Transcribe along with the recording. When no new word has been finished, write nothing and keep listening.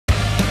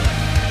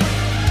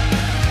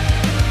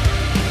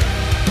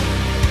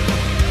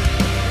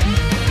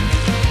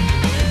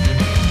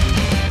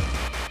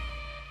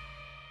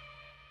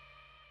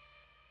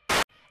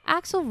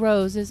Axl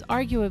Rose is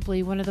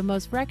arguably one of the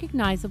most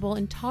recognizable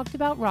and talked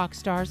about rock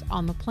stars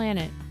on the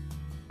planet.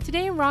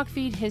 Today in Rock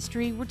Feed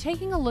History, we're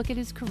taking a look at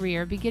his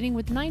career beginning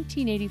with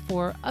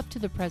 1984 up to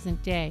the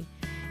present day.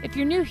 If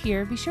you're new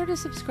here, be sure to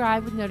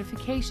subscribe with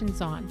notifications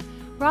on.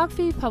 Rock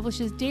Feed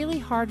publishes daily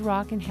hard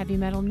rock and heavy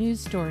metal news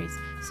stories,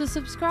 so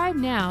subscribe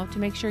now to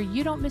make sure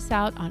you don't miss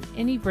out on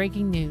any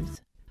breaking news.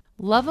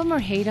 Love him or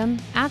hate him,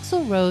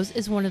 Axl Rose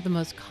is one of the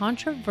most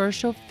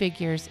controversial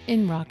figures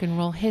in rock and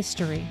roll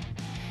history.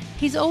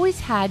 He's always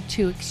had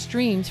two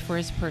extremes for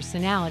his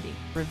personality,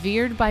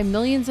 revered by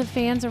millions of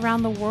fans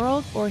around the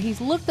world, or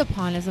he's looked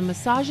upon as a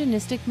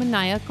misogynistic,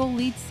 maniacal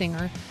lead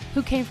singer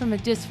who came from a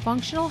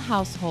dysfunctional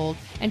household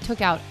and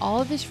took out all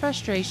of his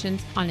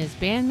frustrations on his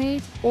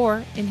bandmates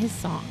or in his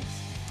songs.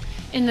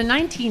 In the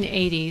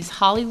 1980s,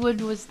 Hollywood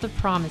was the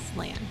promised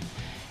land.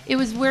 It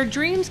was where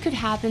dreams could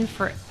happen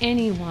for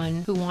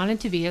anyone who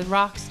wanted to be a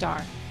rock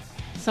star.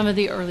 Some of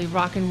the early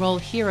rock and roll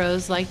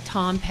heroes like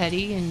Tom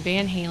Petty and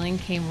Van Halen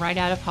came right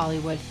out of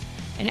Hollywood,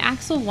 and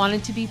Axl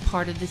wanted to be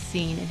part of the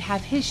scene and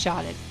have his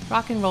shot at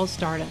rock and roll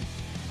stardom.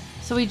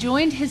 So he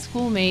joined his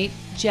schoolmate,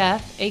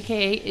 Jeff,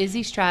 aka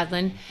Izzy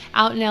Stradlin,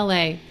 out in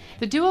LA.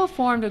 The duo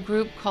formed a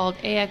group called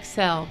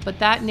Axl, but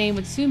that name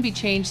would soon be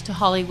changed to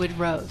Hollywood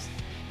Rose,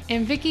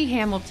 and Vicki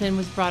Hamilton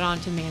was brought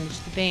on to manage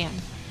the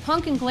band.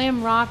 Punk and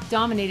glam rock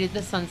dominated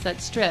the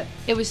Sunset Strip.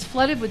 It was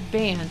flooded with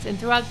bands, and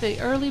throughout the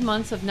early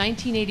months of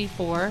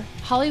 1984,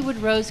 Hollywood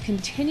Rose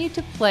continued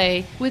to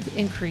play with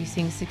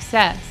increasing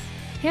success.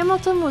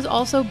 Hamilton was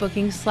also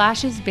booking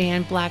Slash's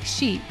band Black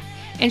Sheep,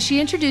 and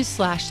she introduced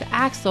Slash to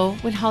Axl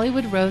when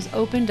Hollywood Rose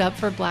opened up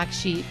for Black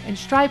Sheep and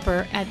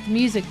Stryper at the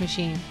Music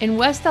Machine. In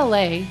West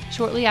LA,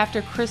 shortly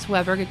after Chris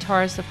Webber,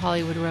 guitarist of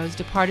Hollywood Rose,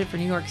 departed for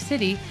New York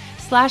City,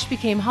 Slash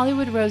became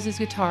Hollywood Rose's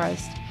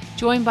guitarist,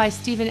 joined by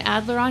Steven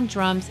Adler on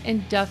drums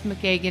and Duff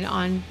McKagan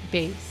on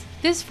bass.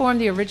 This formed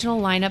the original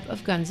lineup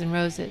of Guns N'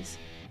 Roses.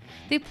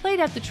 They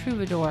played at the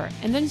Troubadour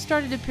and then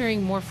started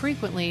appearing more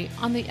frequently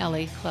on the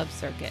LA club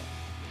circuit.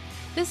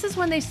 This is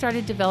when they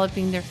started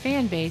developing their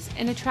fan base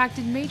and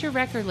attracted major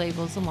record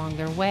labels along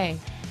their way.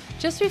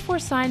 Just before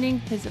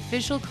signing his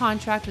official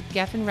contract with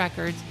Geffen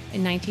Records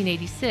in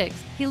 1986,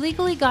 he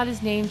legally got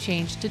his name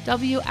changed to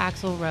W.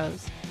 Axl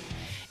Rose.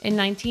 In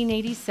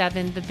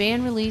 1987, the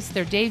band released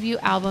their debut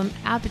album,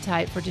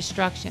 Appetite for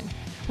Destruction,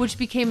 which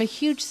became a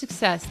huge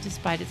success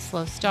despite its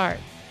slow start.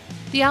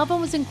 The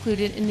album was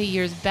included in the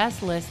year's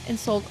best list and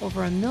sold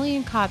over 1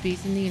 million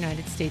copies in the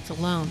United States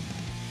alone.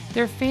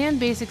 Their fan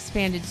base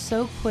expanded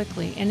so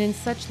quickly and in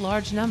such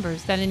large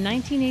numbers that in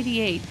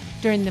 1988,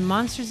 during the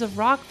Monsters of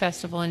Rock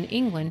festival in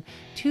England,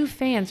 2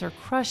 fans were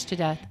crushed to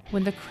death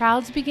when the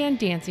crowds began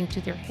dancing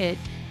to their hit,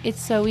 It's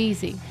So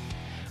Easy.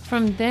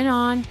 From then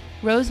on,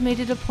 Rose made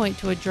it a point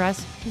to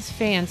address his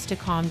fans to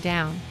calm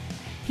down.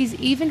 He's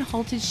even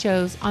halted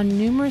shows on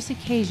numerous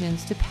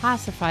occasions to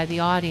pacify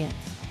the audience.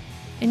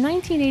 In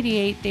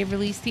 1988, they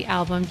released the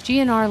album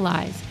GNR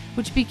Lies,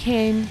 which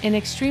became an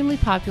extremely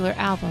popular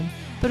album,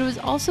 but it was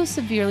also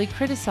severely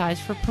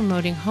criticized for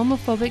promoting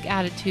homophobic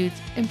attitudes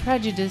and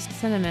prejudiced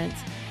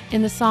sentiments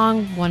in the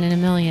song One in a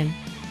Million.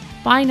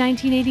 By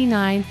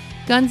 1989,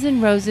 Guns N'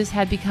 Roses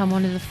had become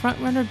one of the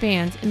frontrunner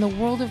bands in the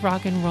world of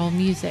rock and roll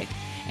music,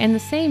 and the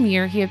same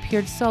year he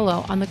appeared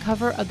solo on the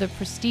cover of the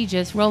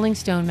prestigious Rolling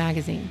Stone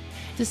magazine.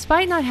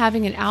 Despite not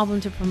having an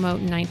album to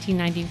promote in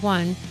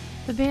 1991,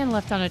 the band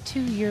left on a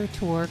 2-year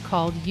tour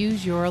called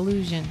Use Your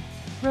Illusion.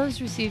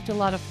 Rose received a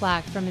lot of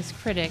flack from his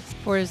critics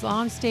for his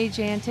on-stage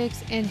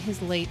antics and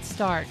his late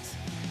starts.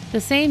 The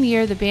same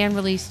year, the band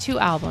released 2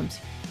 albums,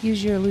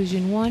 Use Your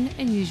Illusion 1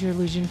 and Use Your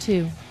Illusion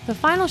 2. The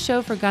final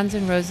show for Guns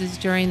N' Roses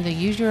during the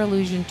Use Your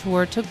Illusion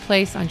tour took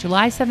place on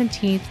July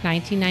 17,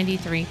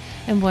 1993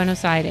 in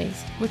Buenos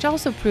Aires, which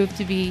also proved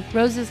to be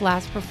Rose's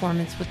last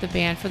performance with the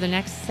band for the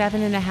next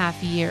 7.5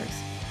 years.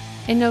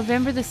 In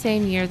November the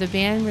same year, the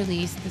band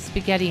released The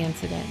Spaghetti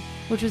Incident,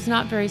 which was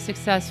not very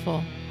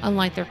successful,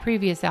 unlike their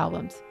previous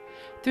albums.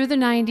 Through the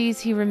 90s,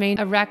 he remained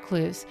a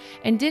recluse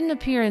and didn't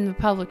appear in the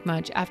public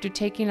much after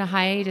taking a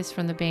hiatus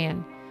from the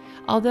band.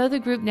 Although the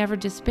group never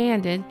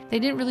disbanded, they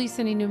didn't release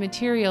any new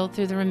material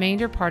through the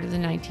remainder part of the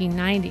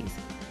 1990s.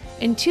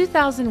 In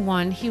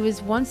 2001, he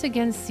was once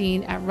again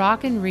seen at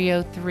Rock in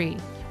Rio 3.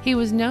 He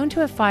was known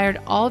to have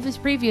fired all of his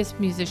previous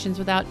musicians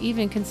without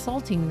even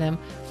consulting them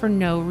for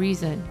no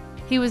reason.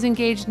 He was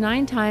engaged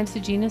 9 times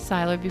to Gina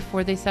Seiler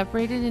before they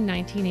separated in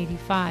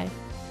 1985.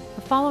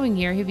 The following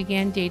year, he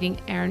began dating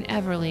Erin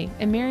Everly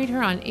and married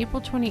her on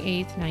April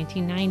 28,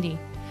 1990.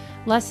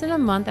 Less than a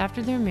month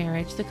after their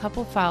marriage, the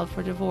couple filed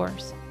for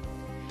divorce.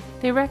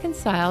 They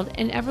reconciled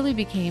and Everly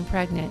became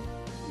pregnant.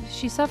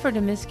 She suffered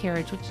a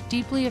miscarriage which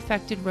deeply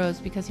affected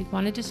Rose because he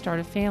wanted to start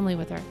a family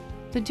with her.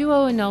 The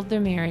duo annulled their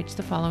marriage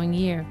the following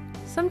year.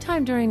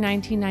 Sometime during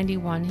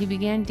 1991, he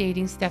began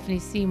dating Stephanie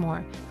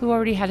Seymour, who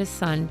already had a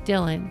son,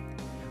 Dylan.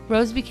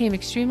 Rose became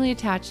extremely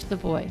attached to the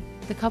boy.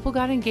 The couple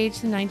got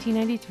engaged in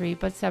 1993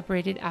 but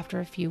separated after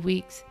a few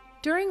weeks.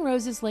 During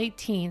Rose's late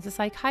teens, a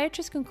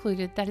psychiatrist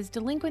concluded that his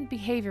delinquent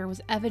behavior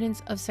was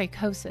evidence of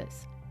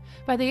psychosis.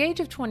 By the age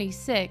of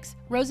 26,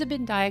 Rose had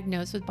been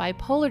diagnosed with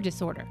bipolar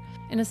disorder.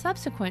 In a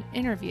subsequent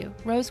interview,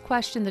 Rose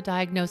questioned the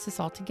diagnosis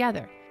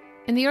altogether.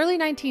 In the early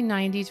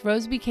 1990s,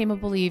 Rose became a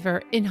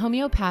believer in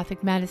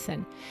homeopathic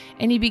medicine,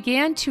 and he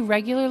began to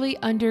regularly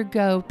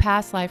undergo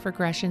past life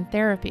regression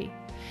therapy.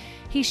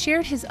 He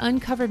shared his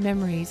uncovered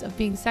memories of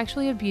being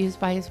sexually abused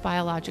by his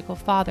biological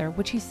father,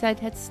 which he said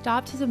had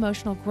stopped his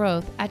emotional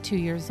growth at 2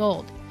 years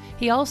old.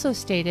 He also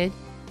stated,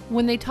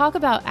 "When they talk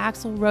about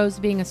Axl Rose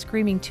being a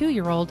screaming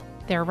 2-year-old,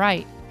 they're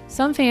right.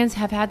 Some fans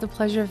have had the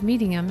pleasure of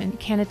meeting him and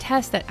can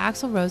attest that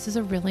Axl Rose is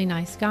a really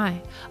nice guy.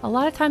 A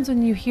lot of times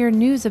when you hear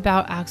news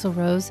about Axl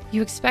Rose,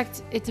 you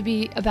expect it to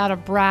be about a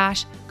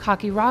brash,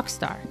 cocky rock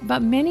star.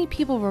 But many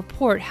people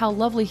report how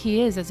lovely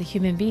he is as a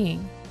human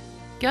being."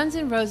 Guns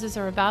N' Roses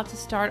are about to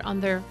start on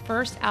their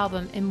first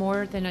album in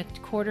more than a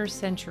quarter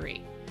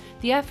century.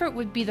 The effort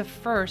would be the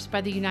first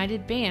by the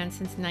United Band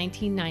since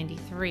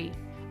 1993.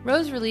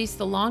 Rose released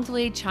the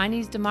long-delayed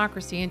Chinese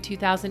Democracy in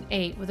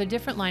 2008 with a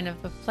different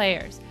lineup of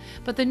players,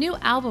 but the new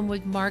album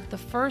would mark the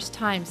first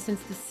time since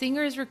the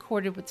singer is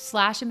recorded with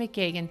Slash and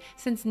McKagan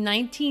since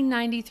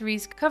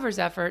 1993's covers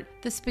effort,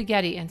 The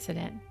Spaghetti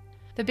Incident.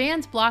 The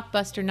band's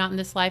blockbuster Not in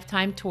This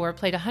Lifetime tour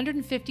played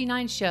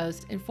 159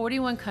 shows in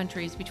 41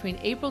 countries between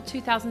April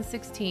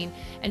 2016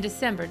 and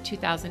December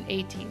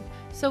 2018.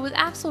 So with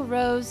Axl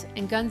Rose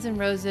and Guns N'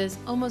 Roses,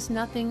 almost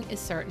nothing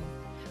is certain.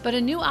 But a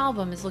new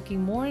album is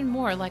looking more and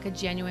more like a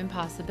genuine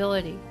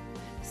possibility.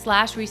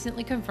 Slash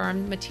recently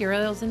confirmed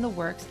materials in the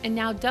works, and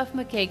now Duff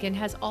McKagan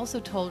has also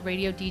told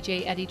radio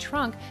DJ Eddie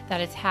Trunk that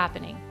it's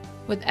happening.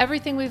 With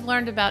everything we've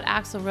learned about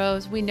Axl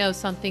Rose, we know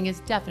something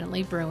is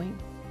definitely brewing.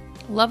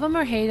 Love him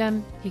or hate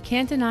him, you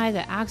can't deny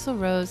that Axl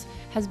Rose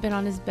has been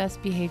on his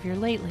best behavior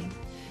lately.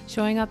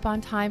 Showing up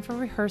on time for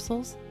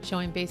rehearsals,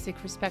 showing basic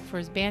respect for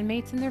his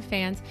bandmates and their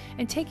fans,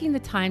 and taking the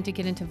time to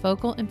get into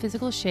vocal and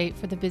physical shape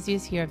for the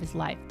busiest year of his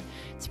life.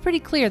 It's pretty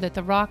clear that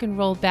the rock and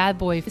roll bad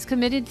boy is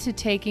committed to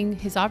taking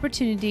his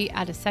opportunity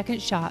at a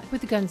second shot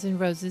with Guns N'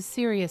 Roses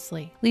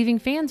seriously, leaving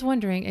fans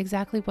wondering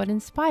exactly what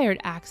inspired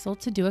Axl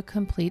to do a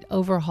complete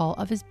overhaul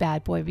of his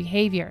bad boy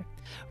behavior.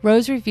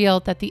 Rose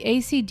revealed that the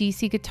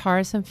AC/DC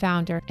guitarist and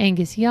founder,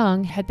 Angus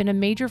Young, had been a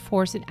major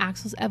force in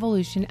Axl's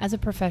evolution as a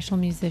professional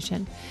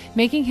musician,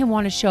 making him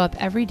want to show up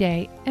every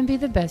day and be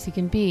the best he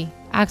can be.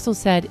 Axl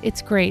said,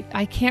 "It's great.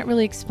 I can't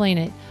really explain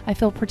it. I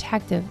feel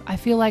protective. I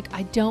feel like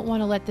I don't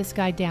want to let this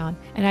guy down,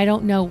 and I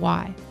don't know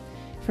why."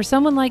 For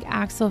someone like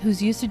Axl,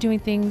 who's used to doing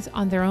things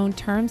on their own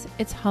terms,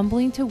 it's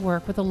humbling to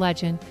work with a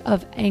legend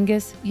of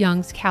Angus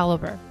Young's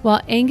caliber.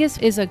 While Angus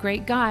is a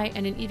great guy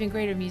and an even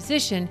greater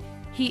musician,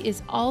 he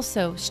is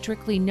also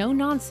strictly no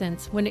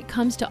nonsense when it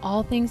comes to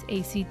all things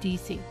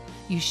AC/DC.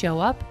 You show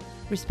up,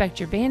 respect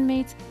your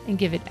bandmates, and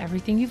give it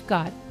everything you've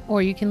got,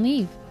 or you can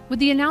leave. With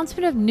the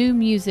announcement of new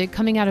music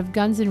coming out of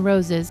Guns N'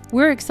 Roses,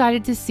 we're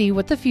excited to see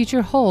what the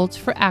future holds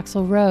for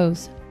Axl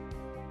Rose.